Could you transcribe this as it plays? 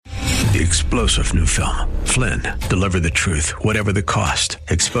the explosive new film, Flynn, Deliver the Truth, Whatever the Cost,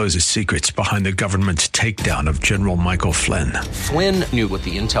 exposes secrets behind the government's takedown of General Michael Flynn. Flynn knew what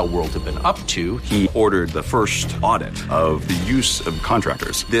the intel world had been up to. He ordered the first audit of the use of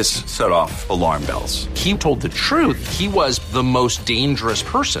contractors. This set off alarm bells. He told the truth. He was the most dangerous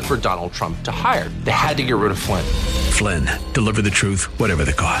person for Donald Trump to hire. They had to get rid of Flynn. Flynn, Deliver the Truth, Whatever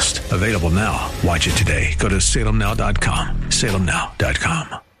the Cost. Available now. Watch it today. Go to salemnow.com.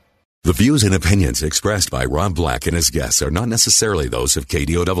 salemnow.com. The views and opinions expressed by Rob Black and his guests are not necessarily those of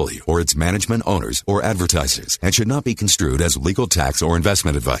KDOW or its management, owners, or advertisers and should not be construed as legal, tax, or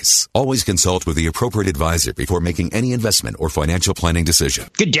investment advice. Always consult with the appropriate advisor before making any investment or financial planning decision.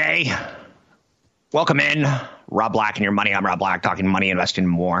 Good day. Welcome in. Rob Black and Your Money. I'm Rob Black, talking money, investing,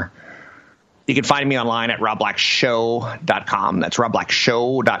 and more. You can find me online at robblackshow.com. That's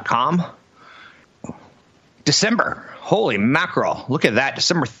robblackshow.com. December. Holy mackerel. Look at that.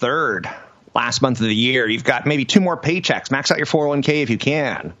 December 3rd, last month of the year. You've got maybe 2 more paychecks. Max out your 401k if you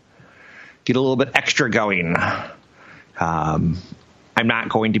can. Get a little bit extra going. I'm not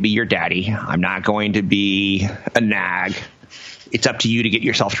going to be your daddy. I'm not going to be a nag. It's up to you to get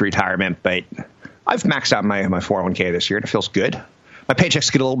yourself to retirement. But I've maxed out my 401k this year, and it feels good. My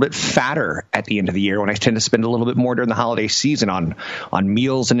paychecks get a little bit fatter at the end of the year when I tend to spend a little bit more during the holiday season on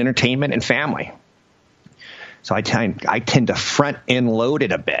meals and entertainment and family. So I tend to front end load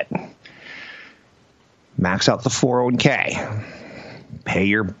it a bit. Max out the 401k. Pay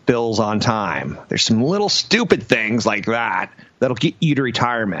your bills on time. There's some little stupid things like that that'll get you to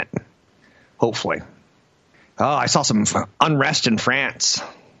retirement. Hopefully. Oh, I saw some unrest in France.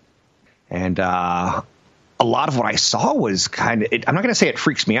 And a lot of what I saw was kind of, I'm not going to say it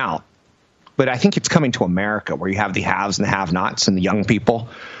freaks me out, but I think it's coming to America where you have the haves and the have-nots and the young people.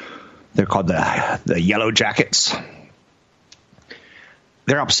 They're called the Yellow Jackets.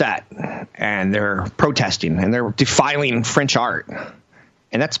 They're upset, and they're protesting, and they're defiling French art.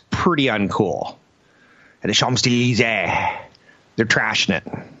 And that's pretty uncool. At the Champs-Élysées, they're trashing it.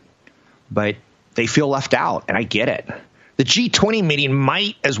 But they feel left out, and I get it. The G20 meeting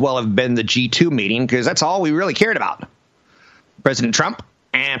might as well have been the G2 meeting, because that's all we really cared about. President Trump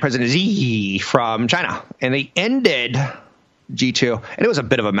and President Xi from China. And they ended G2, and it was a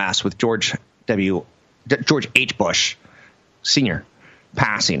bit of a mess with George H. Bush Sr.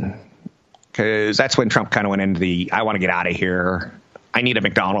 passing, because that's when Trump kind of went into the, I want to get out of here. I need a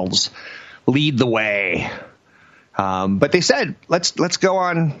McDonald's. Lead the way. But they said, let's go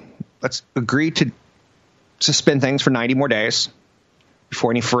on. Let's agree to suspend things for 90 more days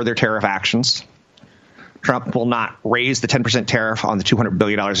before any further tariff actions. Trump will not raise the 10% tariff on the $200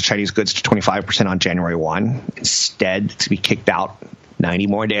 billion of Chinese goods to 25% on January 1. Instead, to be kicked out 90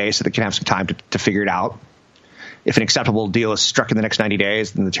 more days so they can have some time to figure it out. If an acceptable deal is struck in the next 90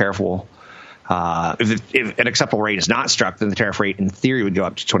 days, then the tariff will if an acceptable rate is not struck, then the tariff rate in theory would go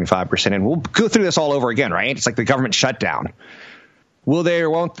up to 25%. And we'll go through this all over again, right? It's like the government shutdown. Will they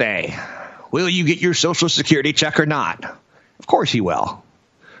or won't they? Will you get your Social Security check or not? Of course you will.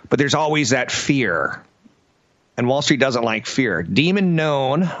 But there's always that fear. And Wall Street doesn't like fear. Demon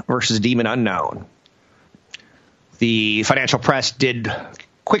known versus demon unknown. The financial press did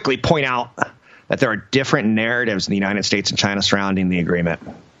quickly point out that there are different narratives in the United States and China surrounding the agreement.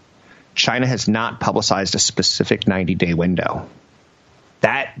 China has not publicized a specific 90-day window.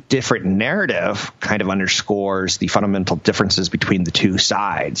 That different narrative kind of underscores the fundamental differences between the two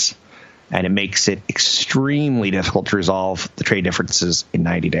sides, and it makes it extremely difficult to resolve the trade differences in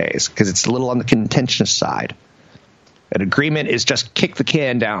 90 days because it's a little on the contentious side. An agreement is just kick the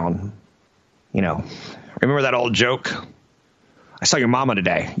can down. You know, remember that old joke? I saw your mama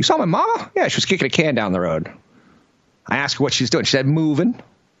today. You saw my mama? Yeah, she was kicking a can down the road. I asked her what she's doing. She said, moving.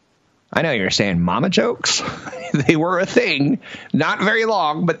 I know you're saying mama jokes. They were a thing. Not very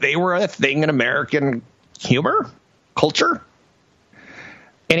long, but they were a thing in American humor, culture.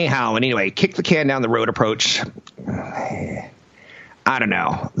 Anyhow, and anyway, kick the can down the road approach. I don't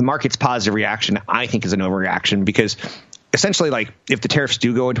know. The market's positive reaction, I think, is an overreaction because essentially, like, if the tariffs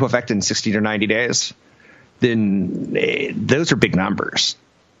do go into effect in 60 or 90 days, then those are big numbers.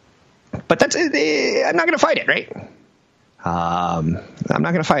 But that's I'm not going to fight it, right? I'm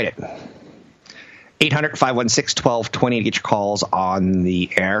not going to fight it. 800-516-1220 to get your calls on the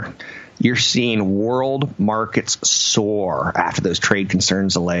air. You're seeing world markets soar after those trade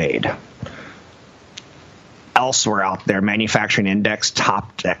concerns allayed. Elsewhere out there, manufacturing index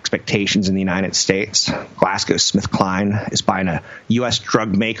topped expectations in the United States. GlaxoSmithKline is buying a U.S.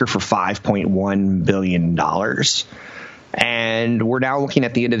 drug maker for $5.1 billion. And we're now looking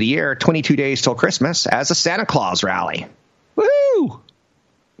at the end of the year, 22 days till Christmas, as a Santa Claus rally. Woo!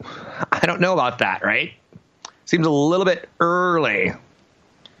 I don't know about that, right? Seems a little bit early.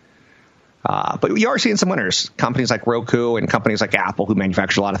 But you are seeing some winners. Companies like Roku and companies like Apple, who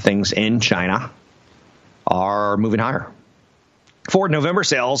manufacture a lot of things in China, are moving higher. Ford November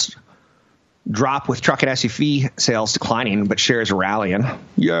sales drop with truck and SUV sales declining, but shares are rallying.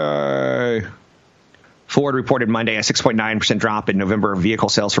 Yay! Ford reported Monday a 6.9% drop in November vehicle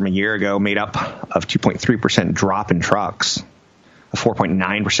sales from a year ago, made up of 2.3% drop in trucks, a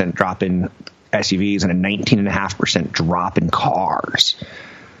 4.9% drop in SUVs, and a 19.5% drop in cars.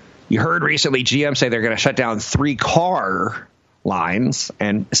 You heard recently GM say they're going to shut down 3 car lines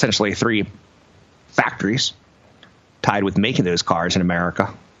and essentially 3 factories tied with making those cars in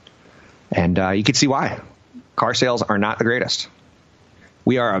America. And you can see why. Car sales are not the greatest.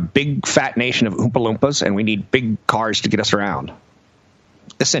 We are a big, fat nation of Oompa Loompas, and we need big cars to get us around,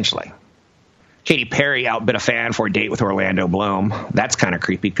 essentially. Katy Perry outbid a fan for a date with Orlando Bloom. That's kind of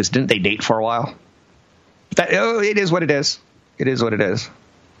creepy, because didn't they date for a while? It is what it is. It is what it is.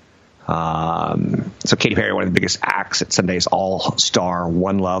 So Katy Perry, one of the biggest acts at Sunday's All-Star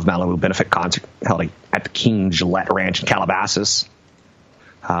One Love Malibu benefit concert held at the King Gillette Ranch in Calabasas.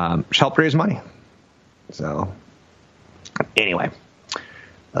 She helped raise money. So, anyway,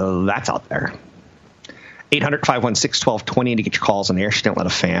 that's out there. 800-516-1220 to get your calls on the air. She didn't let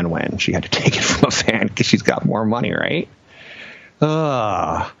a fan win. She had to take it from a fan because she's got more money, right?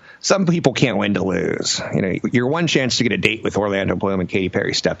 Some people can't win to lose. You know, your one chance to get a date with Orlando Bloom, and Katy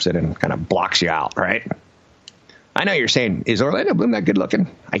Perry steps in and kind of blocks you out, right? I know you're saying, is Orlando Bloom that good looking?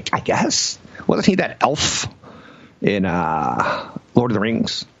 I guess. Wasn't he that elf in Lord of the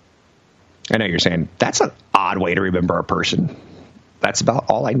Rings? I know you're saying, that's an odd way to remember a person. That's about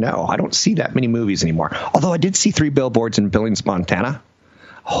all I know. I don't see that many movies anymore. Although I did see 3 billboards in Billings, Montana.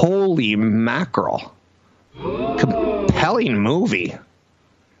 Holy mackerel. Compelling movie.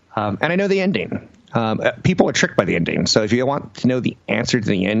 And I know the ending. People are tricked by the ending. So if you want to know the answer to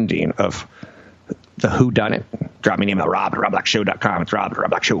the ending of the whodunit, drop me an email, rob@robblackshow.com. It's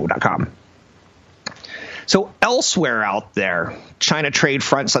rob@robblackshow.com. So elsewhere out there, China trade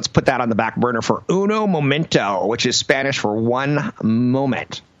fronts, let's put that on the back burner for uno momento, which is Spanish for one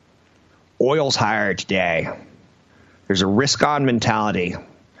moment. Oil's higher today. There's a risk-on mentality.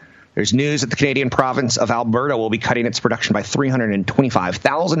 There's news that the Canadian province of Alberta will be cutting its production by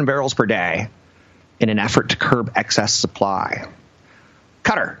 325,000 barrels per day in an effort to curb excess supply.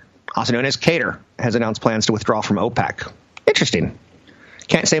 Qatar, also known as Qatar, has announced plans to withdraw from OPEC. Interesting.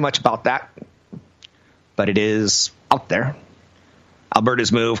 Can't say much about that, but it is out there.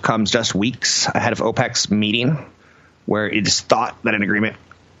 Alberta's move comes just weeks ahead of OPEC's meeting, where it is thought that an agreement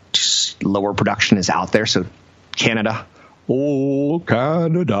to lower production is out there. So Canada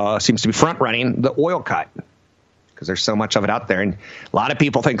seems to be front-running the oil cut because there's so much of it out there. And a lot of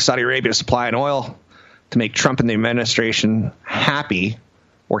people think Saudi Arabia is supplying oil to make Trump and the administration happy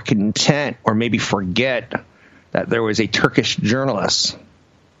or content, or maybe forget that there was a Turkish journalist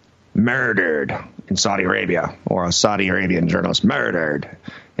murdered in Saudi Arabia, or a Saudi Arabian journalist murdered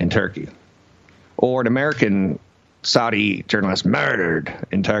in Turkey, or an American Saudi journalist murdered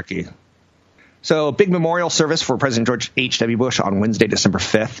in Turkey. So, big memorial service for President George H.W. Bush on Wednesday, December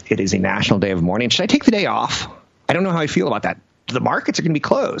 5th. It is a national day of mourning. Should I take the day off? I don't know how I feel about that. The markets are going to be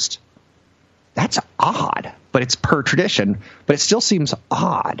closed. That's odd, but it's per tradition, but it still seems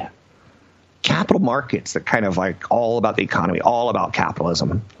odd. Capital markets, that kind of like all about the economy, all about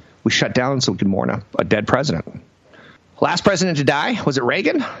capitalism. We shut down so we can mourn a dead president. Last president to die, was it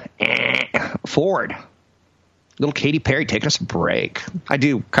Reagan? Ford. Little Katy Perry taking us a break. I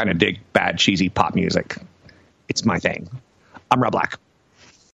do kind of dig bad, cheesy pop music. It's my thing. I'm Rob Black.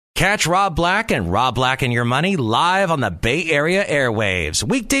 Catch Rob Black and Rob Black and Your Money live on the Bay Area airwaves,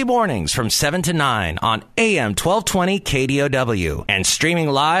 weekday mornings from 7 to 9 on AM 1220 KDOW and streaming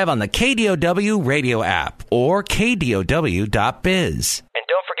live on the KDOW radio app or KDOW.biz. And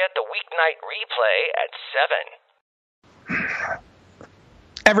don't forget the weeknight replay at 7.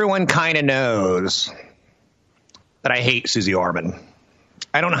 Everyone kind of knows that I hate Susie Orman.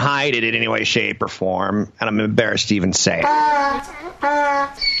 I don't hide it in any way, shape, or form, and I'm embarrassed to even say it.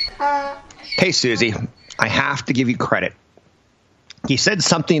 Hey, Susie, I have to give you credit. You said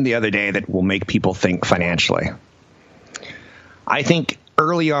something the other day that will make people think financially. I think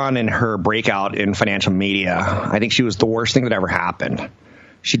early on in her breakout in financial media, I think she was the worst thing that ever happened.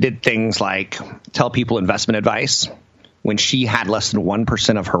 She did things like tell people investment advice when she had less than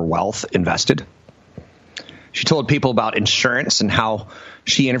 1% of her wealth invested. She told people about insurance and how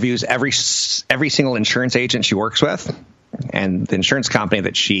she interviews every single insurance agent she works with. And the insurance company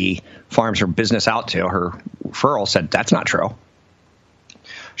that she farms her business out to, her referral, said that's not true.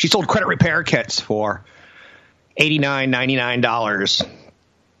 She sold credit repair kits for $89, $99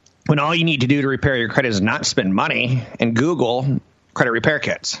 when all you need to do to repair your credit is not spend money and Google credit repair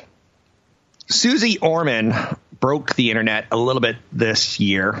kits. Susie Orman broke the internet a little bit this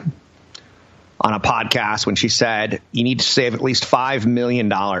year on a podcast when she said you need to save at least $5 million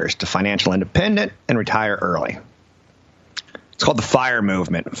to financial independence and retire early. It's called the FIRE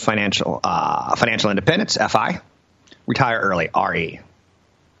movement, financial independence, FI, retire early, RE.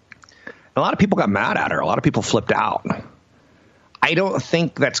 A lot of people got mad at her. A lot of people flipped out. I don't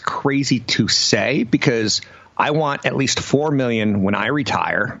think that's crazy to say because I want at least $4 million when I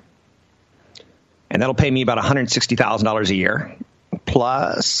retire, and that'll pay me about $160,000 a year.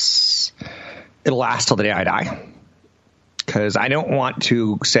 Plus, it'll last till the day I die. Because I don't want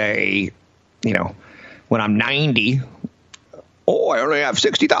to say, when I'm 90, I only have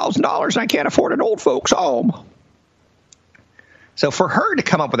 $60,000 and I can't afford an old folks' home. So for her to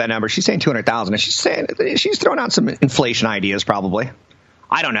come up with that number, she's saying $200,000. And she's throwing out some inflation ideas, probably.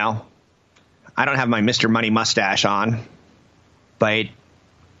 I don't know. I don't have my Mr. Money mustache on, but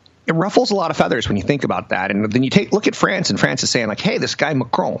it ruffles a lot of feathers when you think about that. And then you look at France, and France is saying like, "Hey, this guy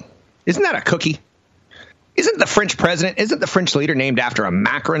Macron, isn't that a cookie? Isn't the French president? Isn't the French leader named after a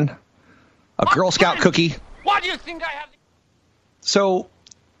macaron, a Girl Scout cookie?" Why do you think I have? So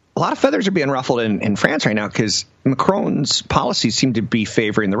a lot of feathers are being ruffled in France right now because Macron's policies seem to be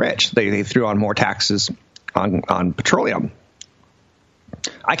favoring the rich. They threw on more taxes on petroleum.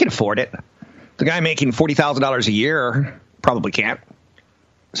 I can afford it. The guy making $40,000 a year probably can't.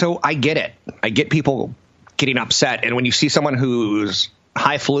 So I get it. I get people getting upset. And when you see someone who's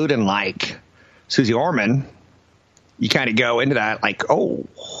highfalutin like Susie Orman, you kind of go into that like, oh,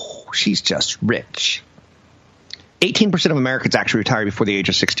 she's just rich. 18% of Americans actually retire before the age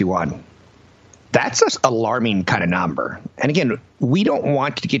of 61. That's an alarming kind of number. And again, we don't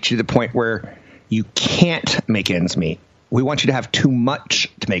want to get you to the point where you can't make ends meet. We want you to have too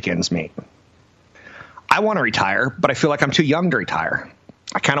much to make ends meet. I want to retire, but I feel like I'm too young to retire.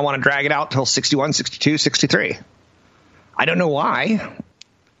 I kind of want to drag it out till 61, 62, 63. I don't know why.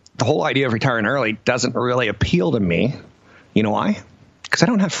 The whole idea of retiring early doesn't really appeal to me. You know why? Because I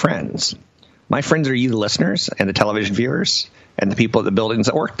don't have friends. My friends are you, the listeners, and the television viewers, and the people at the buildings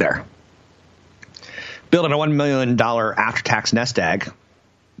that work there. Building a $1 million after-tax nest egg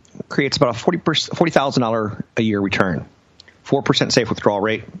creates about a $40,000 a year return. 4% safe withdrawal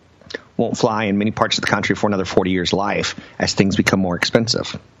rate. Won't fly in many parts of the country for another 40 years' life as things become more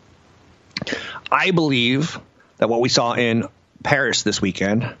expensive. I believe that what we saw in Paris this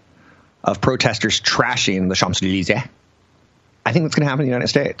weekend of protesters trashing the Champs-Élysées, I think that's going to happen in the United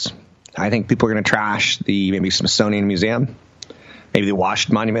States. I think people are going to trash the maybe Smithsonian Museum, maybe the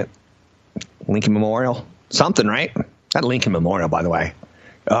Washington Monument, Lincoln Memorial, something, right? That Lincoln Memorial, by the way.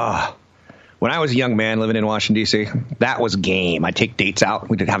 When I was a young man living in Washington, D.C., that was game. I'd take dates out.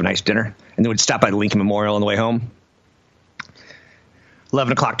 We'd have a nice dinner, and then we'd stop by the Lincoln Memorial on the way home.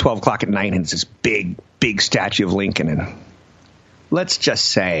 11 o'clock, 12 o'clock at night, and it's this big, big statue of Lincoln. And let's just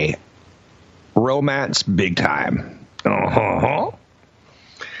say romance big time.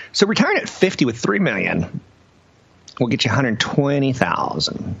 So retiring at 50 with $3 million will get you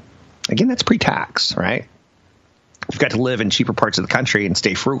 $120,000. Again, that's pre-tax, right? You've got to live in cheaper parts of the country and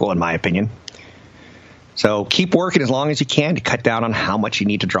stay frugal, in my opinion. So keep working as long as you can to cut down on how much you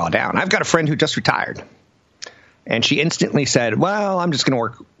need to draw down. I've got a friend who just retired, and she instantly said, well, I'm just going to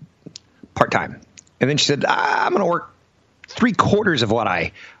work part-time. And then she said, I'm going to work 3/4 of what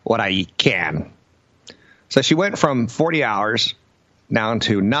I can. So she went from 40 hours down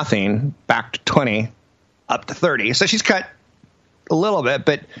to nothing, back to 20, up to 30. So she's cut a little bit,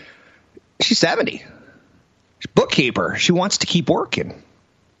 but she's 70. She's a bookkeeper. She wants to keep working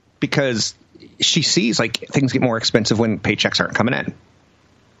because she sees like things get more expensive when paychecks aren't coming in.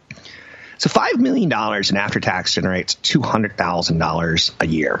 So $5 million in after-tax generates $200,000 a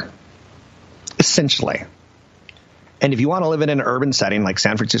year, essentially. And if you want to live in an urban setting like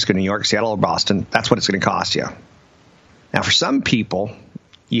San Francisco, New York, Seattle, or Boston, that's what it's going to cost you. Now, for some people,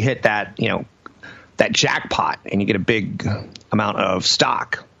 you hit that, that jackpot and you get a big amount of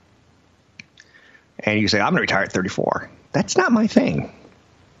stock. And you say, I'm going to retire at 34. That's not my thing.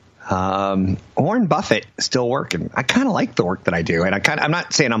 Warren Buffett is still working. I kind of like the work that I do. And I'm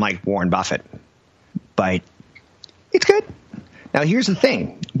not saying I'm like Warren Buffett, but it's good. Now, here's the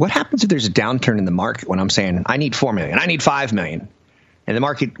thing. What happens if there's a downturn in the market when I'm saying I need $4 million, I need $5 million, and the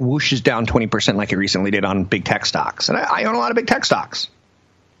market whooshes down 20% like it recently did on big tech stocks? And I own a lot of big tech stocks.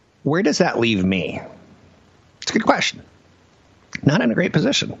 Where does that leave me? It's a good question. Not in a great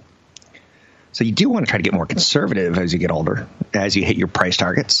position. So you do want to try to get more conservative as you get older, as you hit your price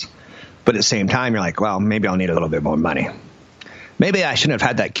targets. But at the same time, you're like, well, maybe I'll need a little bit more money. Maybe I shouldn't have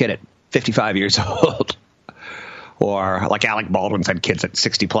had that kid at 55 years old. Or like Alec Baldwin's had kids at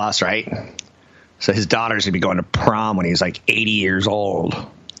 60 plus, right? So his daughter's going to be going to prom when he's like 80 years old.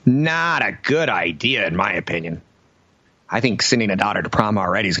 Not a good idea, in my opinion. I think sending a daughter to prom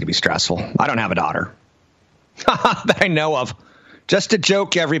already is going to be stressful. I don't have a daughter that I know of. Just a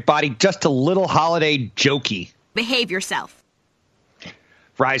joke, everybody. Just a little holiday jokey. Behave yourself.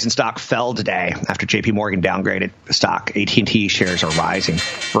 Verizon stock fell today after JP Morgan downgraded the stock. AT&T shares are rising.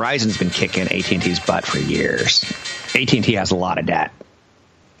 Verizon's been kicking AT&T's butt for years. AT&T has a lot of debt.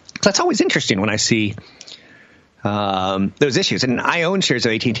 So that's always interesting when I see those issues. And I own shares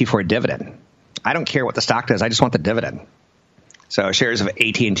of AT&T for a dividend. I don't care what the stock does. I just want the dividend. So shares of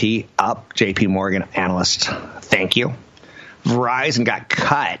AT&T up. JP Morgan analyst, thank you. Verizon got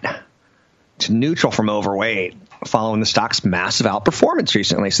cut to neutral from overweight following the stock's massive outperformance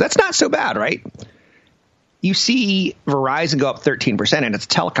recently. So that's not so bad, right? You see Verizon go up 13% and it's a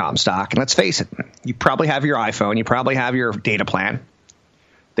telecom stock. And let's face it, you probably have your iPhone. You probably have your data plan.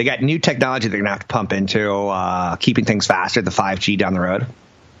 They got new technology they're going to have to pump into keeping things faster, the 5G down the road.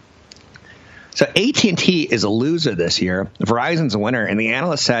 So AT&T is a loser this year. Verizon's a winner. And the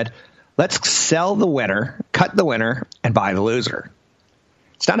analyst said, let's sell the winner, cut the winner, and buy the loser.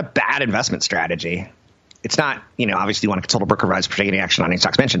 It's not a bad investment strategy. It's not, obviously you want to consult a broker advisor for taking action on any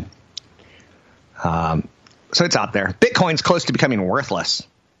stocks mentioned. So it's out there. Bitcoin's close to becoming worthless.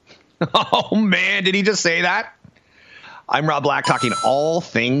 Oh, man, did he just say that? I'm Rob Black, talking all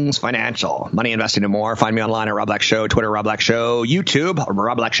things financial. Money, investing, and more. Find me online at Rob Black Show, Twitter, Rob Black Show, YouTube,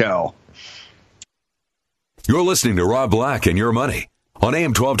 Rob Black Show. You're listening to Rob Black and Your Money on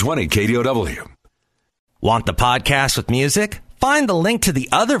AM 1220 KDOW. Want the podcast with music? Find the link to the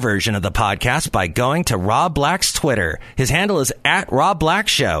other version of the podcast by going to Rob Black's Twitter. His handle is at Rob Black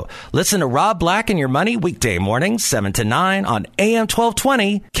Show. Listen to Rob Black and Your Money weekday mornings, 7 to 9 on AM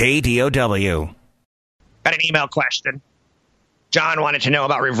 1220 KDOW. Got an email question. John wanted to know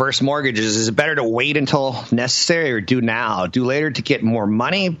about reverse mortgages. Is it better to wait until necessary or do now? Do later to get more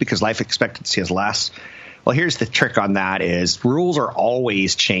money because life expectancy is less? Well, here's the trick on that is rules are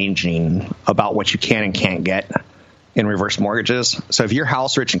always changing about what you can and can't get in reverse mortgages. So if you're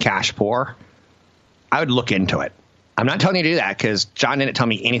house rich and cash poor, I would look into it. I'm not telling you to do that because John didn't tell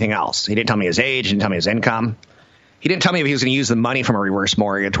me anything else. He didn't tell me his age. He didn't tell me his income. He didn't tell me if he was going to use the money from a reverse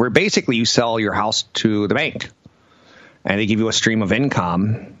mortgage where basically you sell your house to the bank and they give you a stream of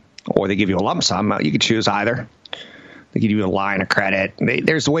income or they give you a lump sum. You could choose either. They give you a line of credit.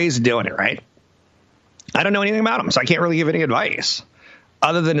 There's ways of doing it, right? I don't know anything about them, so I can't really give any advice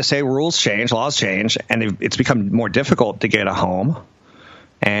other than to say rules change, laws change, and it's become more difficult to get a home.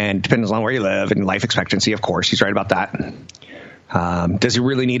 And depends on where you live and life expectancy, of course. He's right about that. Does he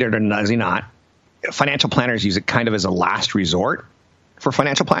really need it or does he not? Financial planners use it kind of as a last resort for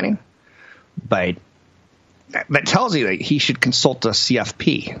financial planning. But that tells you that he should consult a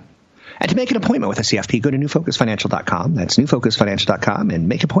CFP. And to make an appointment with a CFP, go to newfocusfinancial.com. That's newfocusfinancial.com and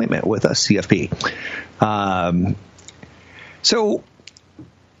make an appointment with a CFP. So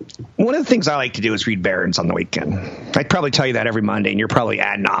one of the things I like to do is read Barron's on the weekend. I'd probably tell you that every Monday, and you're probably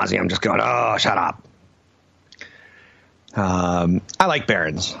ad nauseum just going, oh, shut up. I like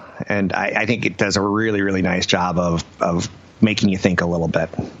Barron's, and I think it does a really, really nice job of making you think a little bit.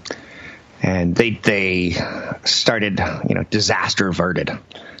 And they started, disaster averted.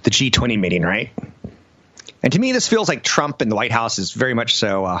 The G20 meeting, right? And to me, this feels like Trump in the White House is very much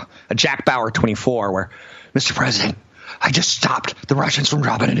so a Jack Bauer 24, where, Mr. President, I just stopped the Russians from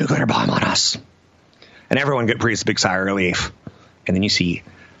dropping a nuclear bomb on us. And everyone breathes a big sigh of relief. And then you see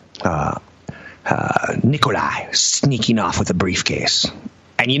Nikolai sneaking off with a briefcase.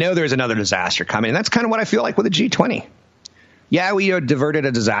 And there's another disaster coming. And that's kind of what I feel like with the G20. Yeah, we diverted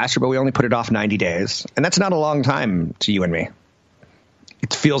a disaster, but we only put it off 90 days. And that's not a long time to you and me.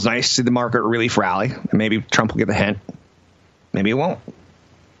 It feels nice to see the market relief rally. And maybe Trump will get the hint. Maybe it won't.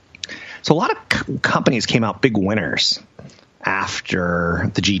 So a lot of companies came out big winners after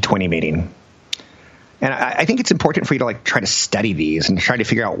the G20 meeting. And I think it's important for you to try to study these and try to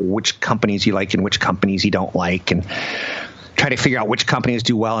figure out which companies you like and which companies you don't like, and try to figure out which companies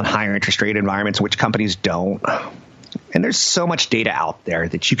do well in higher interest rate environments, which companies don't. And there's so much data out there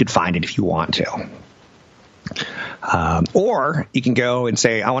that you could find it if you want to. Or you can go and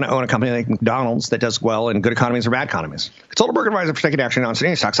say, I want to own a company like McDonald's that does well in good economies or bad economies. Consult a broker advisor for taking action on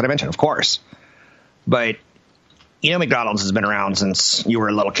any stocks that I mentioned, of course. But, McDonald's has been around since you were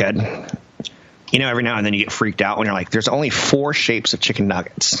a little kid. Every now and then you get freaked out when you're like, there's only 4 shapes of chicken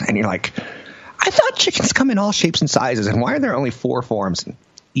nuggets. And you're like, thought chickens come in all shapes and sizes, and why are there only 4 forms?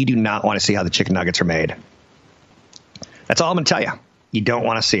 You do not want to see how the chicken nuggets are made. That's all I'm going to tell you. You don't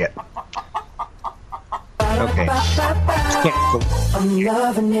want to see it. Okay. I'm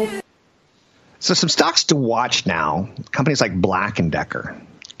loving it. So some stocks to watch now. Companies like Black & Decker,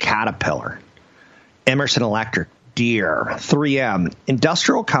 Caterpillar, Emerson Electric, Deere, 3M,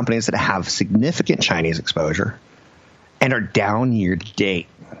 industrial companies that have significant Chinese exposure and are down year to date.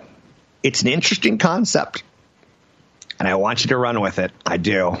 It's an interesting concept, and I want you to run with it. I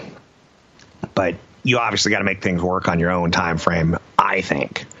do. But you obviously got to make things work on your own time frame, I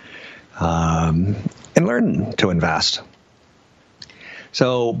think, and learn to invest.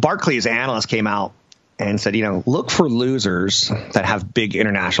 So Barclays analyst came out and said, look for losers that have big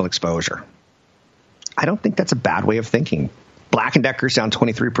international exposure. I don't think that's a bad way of thinking. Black & Decker's down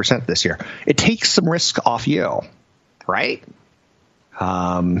 23% this year. It takes some risk off you, right?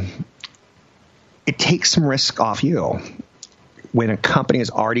 It takes some risk off you when a company is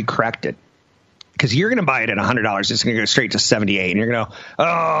already corrected. Because you're going to buy it at $100. It's going to go straight to 78. And you're going to go,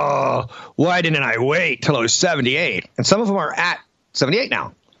 oh, why didn't I wait till it was 78? And some of them are at 78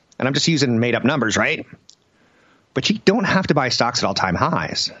 now. And I'm just using made up numbers, right? But you don't have to buy stocks at all-time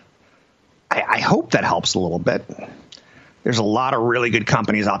highs. I hope that helps a little bit. There's a lot of really good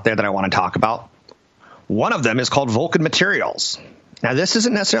companies out there that I want to talk about. One of them is called Vulcan Materials. Now, this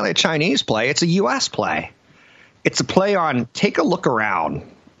isn't necessarily a Chinese play. It's a U.S. play. It's a play on take a look around.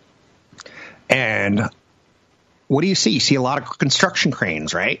 And what do you see? You see a lot of construction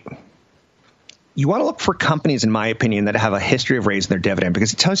cranes, right? You want to look for companies, in my opinion, that have a history of raising their dividend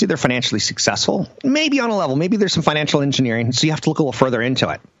because it tells you they're financially successful. Maybe on a level. Maybe there's some financial engineering, so you have to look a little further into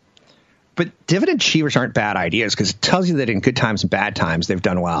it. But dividend achievers aren't bad ideas because it tells you that in good times and bad times, they've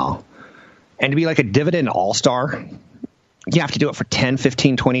done well. And to be like a dividend all-star, you have to do it for 10,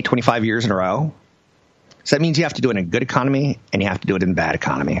 15, 20, 25 years in a row. So that means you have to do it in a good economy and you have to do it in a bad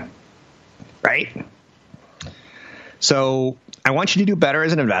economy. Right? So I want you to do better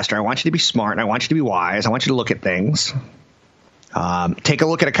as an investor. I want you to be smart. And I want you to be wise. I want you to look at things. Take a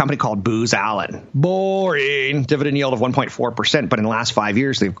look at a company called Booz Allen. Boring. Dividend yield of 1.4%. But in the last 5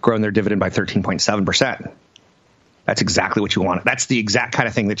 years, they've grown their dividend by 13.7%. That's exactly what you want. That's the exact kind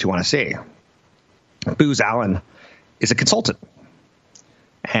of thing that you want to see. Booz Allen is a consultant.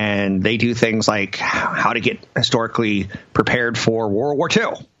 And they do things like how to get historically prepared for World War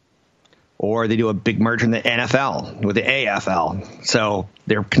II. Or they do a big merger in the NFL with the AFL. So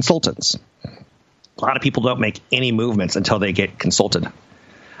they're consultants. A lot of people don't make any movements until they get consulted.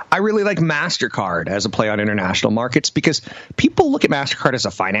 I really like MasterCard as a play on international markets because people look at MasterCard as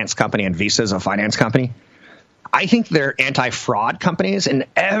a finance company and Visa as a finance company. I think they're anti-fraud companies, and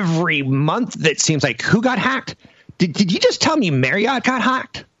every month it seems like, who got hacked? Did you just tell me Marriott got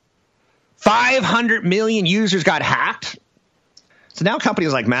hacked? 500 million users got hacked? So now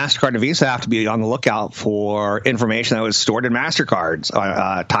companies like MasterCard and Visa have to be on the lookout for information that was stored in MasterCards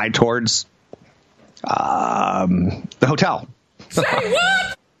tied towards the hotel. Say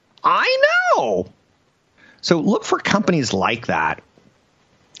what? I know. So look for companies like that.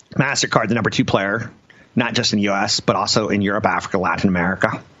 MasterCard, the number 2 player, not just in the U.S., but also in Europe, Africa, Latin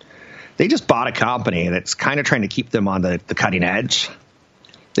America. They just bought a company that's kind of trying to keep them on the cutting edge.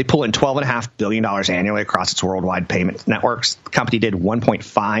 They pull in $12.5 billion annually across its worldwide payment networks. The company did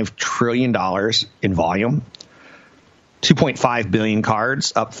 $1.5 trillion in volume, 2.5 billion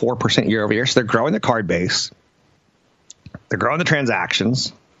cards, up 4% year over year. So they're growing the card base. They're growing the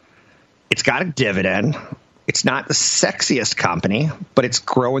transactions. It's got a dividend. It's not the sexiest company, but it's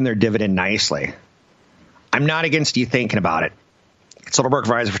growing their dividend nicely. I'm not against you thinking about it. Consultant broker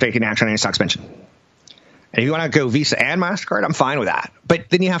advisor for taking action on any stocks mentioned. And if you want to go Visa and MasterCard, I'm fine with that. But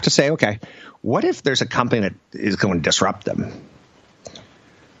then you have to say, okay, what if there's a company that is going to disrupt them?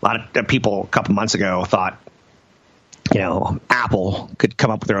 A lot of people a couple months ago thought, Apple could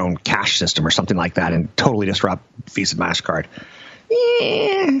come up with their own cash system or something like that and totally disrupt Visa and MasterCard.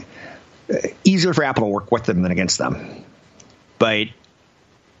 Easier for Apple to work with them than against them. But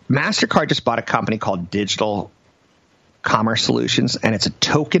MasterCard just bought a company called Digital Commerce Solutions, and it's a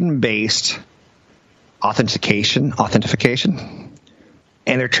token-based authentication,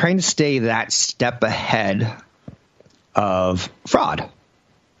 and they're trying to stay that step ahead of fraud.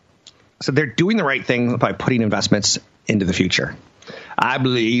 So they're doing the right thing by putting investments into the future. I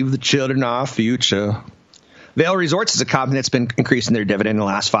believe the children are our future. Vail Resorts is a company that's been increasing their dividend in the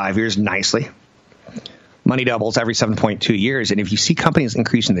last 5 years nicely. Money doubles every 7.2 years, and if you see companies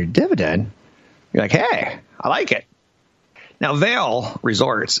increasing their dividend, you're like, hey, I like it. Now, Vail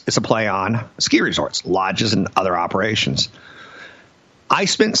Resorts is a play on ski resorts, lodges, and other operations. I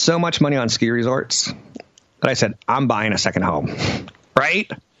spent so much money on ski resorts that I said, I'm buying a second home,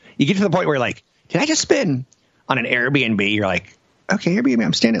 right? You get to the point where you're like, did I just spend on an Airbnb? You're like, okay, Airbnb,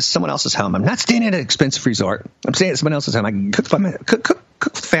 I'm staying at someone else's home. I'm not staying at an expensive resort. I'm staying at someone else's home. I can cook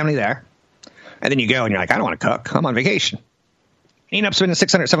with the family there. And then you go and you're like, I don't want to cook. I'm on vacation. You end up spending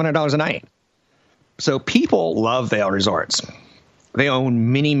 $600, $700 a night. So people love Vail Resorts. They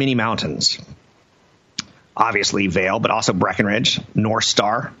own many, many mountains. Obviously Vail, but also Breckenridge, North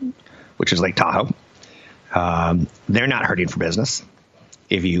Star, which is Lake Tahoe. They're not hurting for business.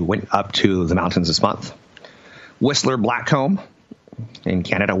 If you went up to the mountains this month. Whistler Blackcomb in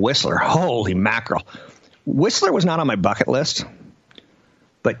Canada. Whistler, holy mackerel. Whistler was not on my bucket list,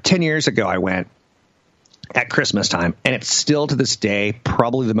 but 10 years ago I went at Christmas time, and it's still to this day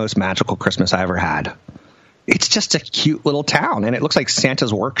probably the most magical Christmas I ever had. It's just a cute little town, and it looks like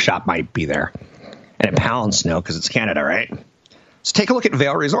Santa's workshop might be there. And it pounds snow because it's Canada, right? So take a look at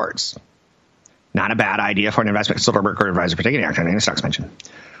Vail Resorts. Not a bad idea for an investment consultant or advisor for taking action on any stocks mentioned.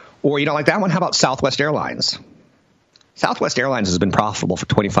 Or you don't like that one? How about Southwest Airlines? Southwest Airlines has been profitable for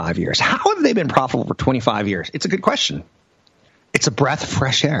 25 years. How have they been profitable for 25 years? It's a good question. It's a breath of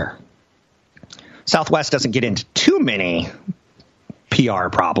fresh air. Southwest doesn't get into too many PR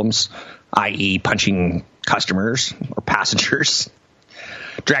problems, i.e. punching customers or passengers,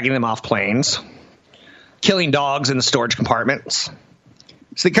 dragging them off planes, killing dogs in the storage compartments.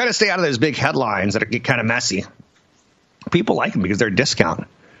 So they kind of stay out of those big headlines that get kind of messy. People like them because they're a discount.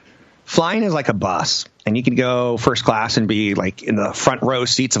 Flying is like a bus, and you can go first class and be like in the front row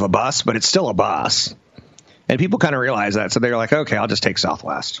seats of a bus, but it's still a bus. And people kind of realize that, so they're like, okay, I'll just take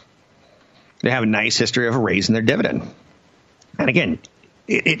Southwest. They have a nice history of raising their dividend. And again,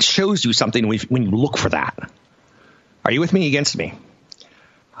 it shows you something when you look for that. Are you with me, against me?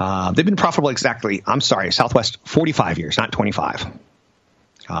 They've been profitable exactly, Southwest, 45 years, not 25.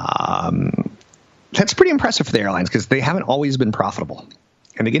 That's pretty impressive for the airlines because they haven't always been profitable.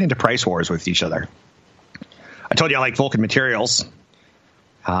 And they get into price wars with each other. I told you I like Vulcan Materials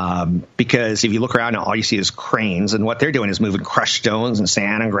because if you look around, all you see is cranes. And what they're doing is moving crushed stones and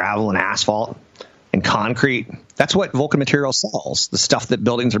sand and gravel and asphalt and concrete. That's what Vulcan Materials sells, the stuff that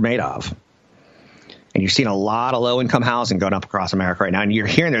buildings are made of. And you're seeing a lot of low-income housing going up across America right now. And you're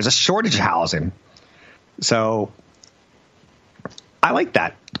hearing there's a shortage of housing. So I like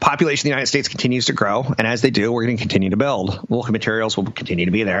that. The population of the United States continues to grow. And as they do, we're going to continue to build. Vulcan Materials will continue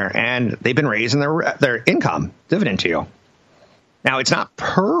to be there. And they've been raising their income dividend to you. Now, it's not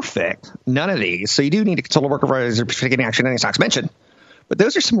perfect, none of these. So you do need to consult a worker advisor for taking action on any stocks mentioned. But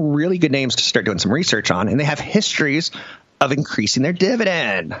those are some really good names to start doing some research on. And they have histories of increasing their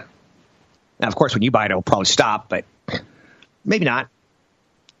dividend. Now, of course, when you buy it, it'll probably stop, but maybe not.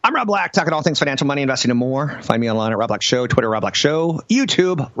 I'm Rob Black, talking all things financial, money, investing, and more. Find me online at Rob Black Show, Twitter, Rob Black Show,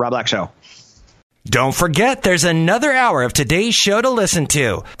 YouTube, Rob Black Show. Don't forget, there's another hour of today's show to listen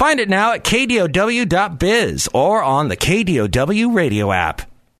to. Find it now at KDOW.biz or on the KDOW radio app.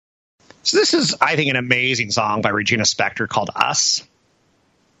 So this is, I think, an amazing song by Regina Spektor called Us.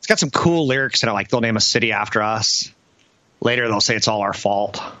 It's got some cool lyrics in it, like they'll name a city after us. Later, they'll say it's all our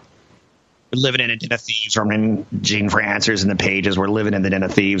fault. We're living in a den of thieves. Or in Gene for Answers in the pages. We're living in the den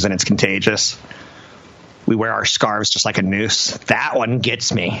of thieves, and it's contagious. We wear our scarves just like a noose. That one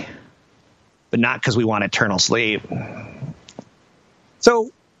gets me. But not because we want eternal sleep.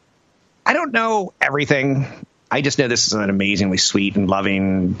 So, I don't know everything. I just know this is an amazingly sweet and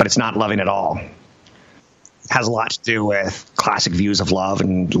loving, but it's not loving at all. It has a lot to do with classic views of love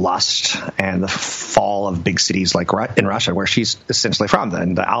and lust and the fall of big cities like in Russia, where she's essentially from.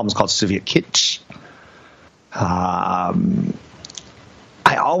 And the album's called Soviet Kitsch. I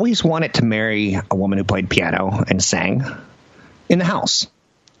always wanted to marry a woman who played piano and sang in the house.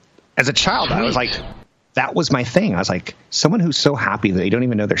 As a child, I was like, that was my thing. I was like, someone who's so happy that they don't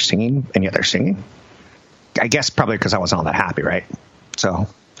even know they're singing, and yet they're singing. I guess probably because I wasn't all that happy, right? So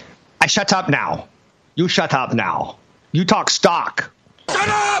I shut up now. You shut up now. You talk stock. Shut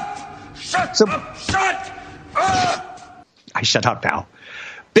up! Shut up! I shut up now.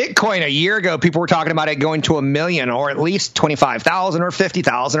 Bitcoin, a year ago, people were talking about it going to 1 million or at least 25,000 or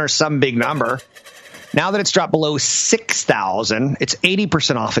 50,000 or some big number. Now that it's dropped below 6,000, it's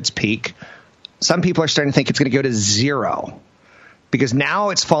 80% off its peak. Some people are starting to think it's going to go to zero because now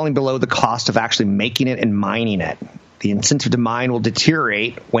it's falling below the cost of actually making it and mining it. The incentive to mine will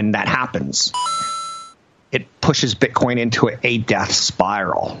deteriorate when that happens. It pushes Bitcoin into a death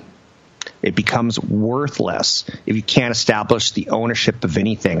spiral. It becomes worthless if you can't establish the ownership of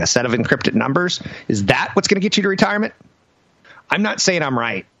anything. A set of encrypted numbers, is that what's going to get you to retirement? I'm not saying I'm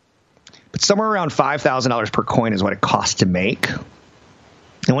right, but somewhere around $5,000 per coin is what it costs to make.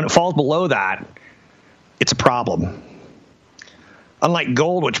 And when it falls below that, it's a problem. Unlike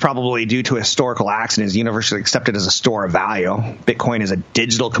gold, which probably due to a historical accident is universally accepted as a store of value, Bitcoin is a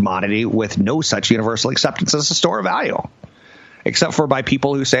digital commodity with no such universal acceptance as a store of value. Except for by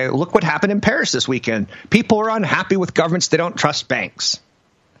people who say, look what happened in Paris this weekend. People are unhappy with governments. They don't trust banks.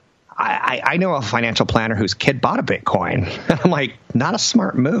 I know a financial planner whose kid bought a Bitcoin. And I'm like, not a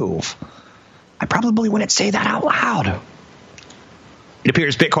smart move. I probably wouldn't say that out loud. It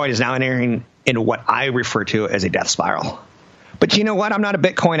appears Bitcoin is now entering into what I refer to as a death spiral. But you know what? I'm not a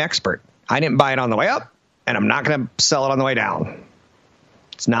Bitcoin expert. I didn't buy it on the way up, and I'm not going to sell it on the way down.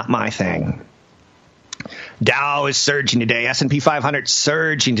 It's not my thing. Dow is surging today. S&P 500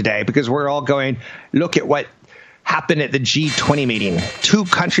 surging today because we're all going, look at what happened at the G20 meeting. 2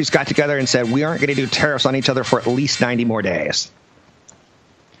 countries got together and said, we aren't going to do tariffs on each other for at least 90 more days.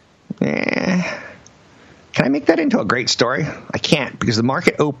 Can I make that into a great story? I can't, because the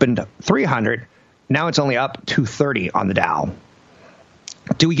market opened 300. Now it's only up 230 on the Dow.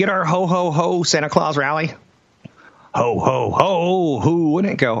 Do we get our ho, ho, ho Santa Claus rally? Ho, ho, ho, who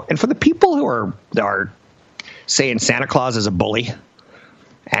wouldn't go? And for the people who are saying Santa Claus is a bully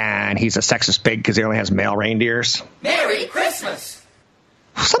and he's a sexist pig because he only has male reindeers. Merry Christmas!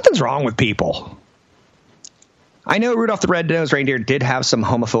 Something's wrong with people. I know Rudolph the Red-Nosed Reindeer did have some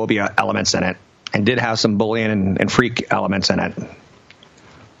homophobia elements in it and did have some bullying and freak elements in it.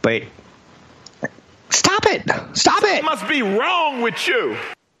 But stop it! Stop it! What must be wrong with you?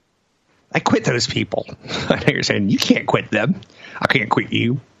 I quit those people. I know you're saying, you can't quit them. I can't quit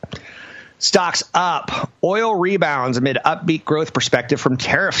you. Stocks up. Oil rebounds amid upbeat growth perspective from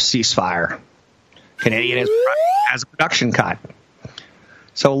tariff ceasefire. Canadian has a production cut.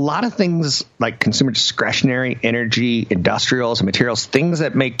 So a lot of things like consumer discretionary, energy, industrials, and materials, things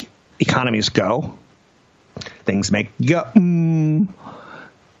that make economies go, things make go,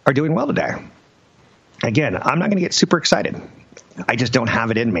 are doing well today. Again, I'm not going to get super excited. I just don't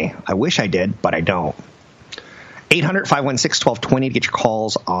have it in me. I wish I did, but I don't. 800-516-1220 to get your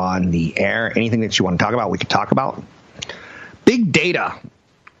calls on the air. Anything that you want to talk about, we can talk about. Big data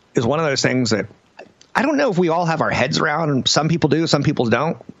is one of those things that I don't know if we all have our heads around, and some people do, some people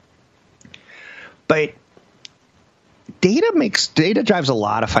don't. But data drives a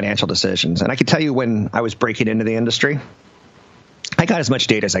lot of financial decisions. And I can tell you, when I was breaking into the industry, I got as much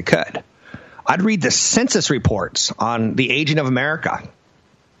data as I could. I'd read the census reports on the aging of America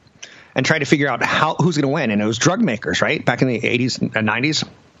and try to figure out who's going to win. And it was drug makers, right? Back in the 80s and 90s.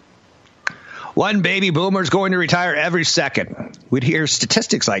 One baby boomer is going to retire every second. We'd hear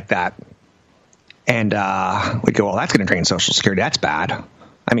statistics like that. And we'd go, well, that's going to drain Social Security. That's bad.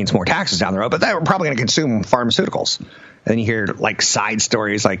 That means more taxes down the road. But we're probably going to consume pharmaceuticals. And then you hear like side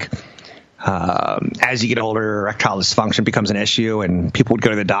stories like, as you get older, erectile dysfunction becomes an issue, and people would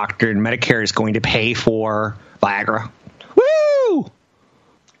go to the doctor, and Medicare is going to pay for Viagra. Woo!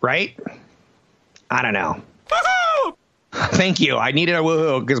 Right? I don't know. Woo-hoo! Thank you. I needed a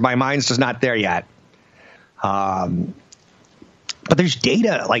woo-hoo because my mind's just not there yet. But there's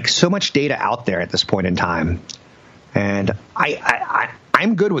data, like so much data out there at this point in time. And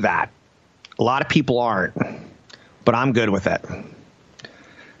I'm good with that. A lot of people aren't, but I'm good with it.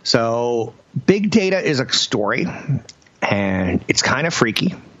 So big data is a story, and it's kind of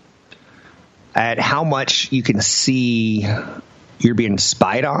freaky at how much you can see you're being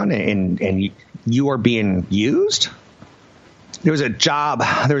spied on and you are being used. There was a drop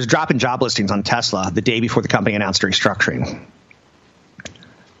in job listings on Tesla the day before the company announced restructuring.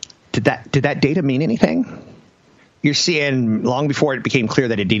 Did that data mean anything? You're seeing, long before it became clear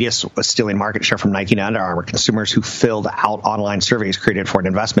that Adidas was stealing market share from Nike and Under Armour, consumers who filled out online surveys created for an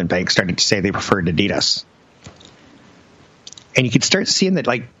investment bank started to say they preferred Adidas. And you could start seeing that,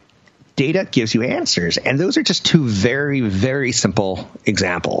 like, data gives you answers. And those are just 2 very, very simple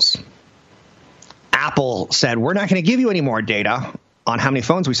examples. Apple said, we're not going to give you any more data on how many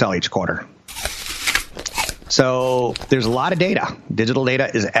phones we sell each quarter. So there's a lot of data. Digital data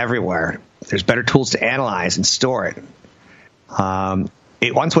is everywhere. There's better tools to analyze and store it.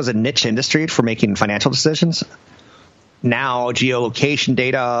 It once was a niche industry for making financial decisions. Now geolocation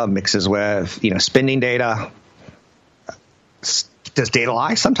data mixes with, spending data. Does data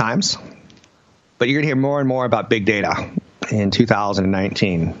lie? Sometimes. But you're going to hear more and more about big data in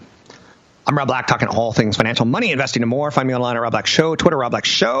 2019. I'm Rob Black, talking all things financial, money, investing, and more. Find me online at Rob Black Show, Twitter, Rob Black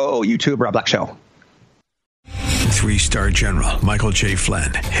Show, YouTube, Rob Black Show. Three-star General Michael J.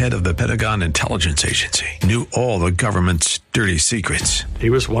 Flynn, head of the Pentagon Intelligence Agency, knew all the government's dirty secrets. He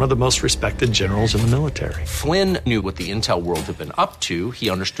was one of the most respected generals in the military. Flynn knew what the intel world had been up to.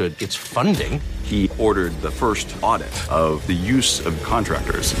 He understood its funding. He ordered the first audit of the use of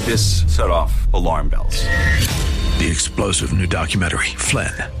contractors. This set off alarm bells. The explosive new documentary,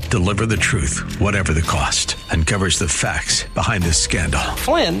 Flynn, Deliver the Truth, Whatever the Cost, uncovers the facts behind this scandal.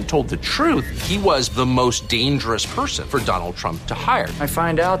 Flynn told the truth. He was the most dangerous person for Donald Trump to hire. I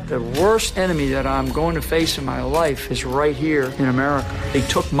find out the worst enemy that I'm going to face in my life is right here in America. They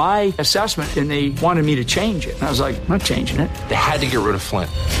took my assessment and they wanted me to change it. And I was like, I'm not changing it. They had to get rid of Flynn.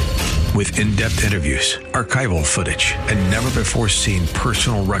 With in-depth interviews, archival footage, and never-before-seen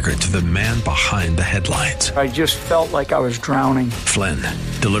personal records of the man behind the headlines. I just felt like I was drowning. Flynn,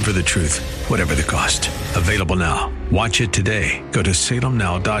 Deliver the Truth, Whatever the Cost. Available now. Watch it today. Go to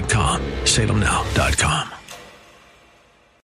salemnow.com. salemnow.com.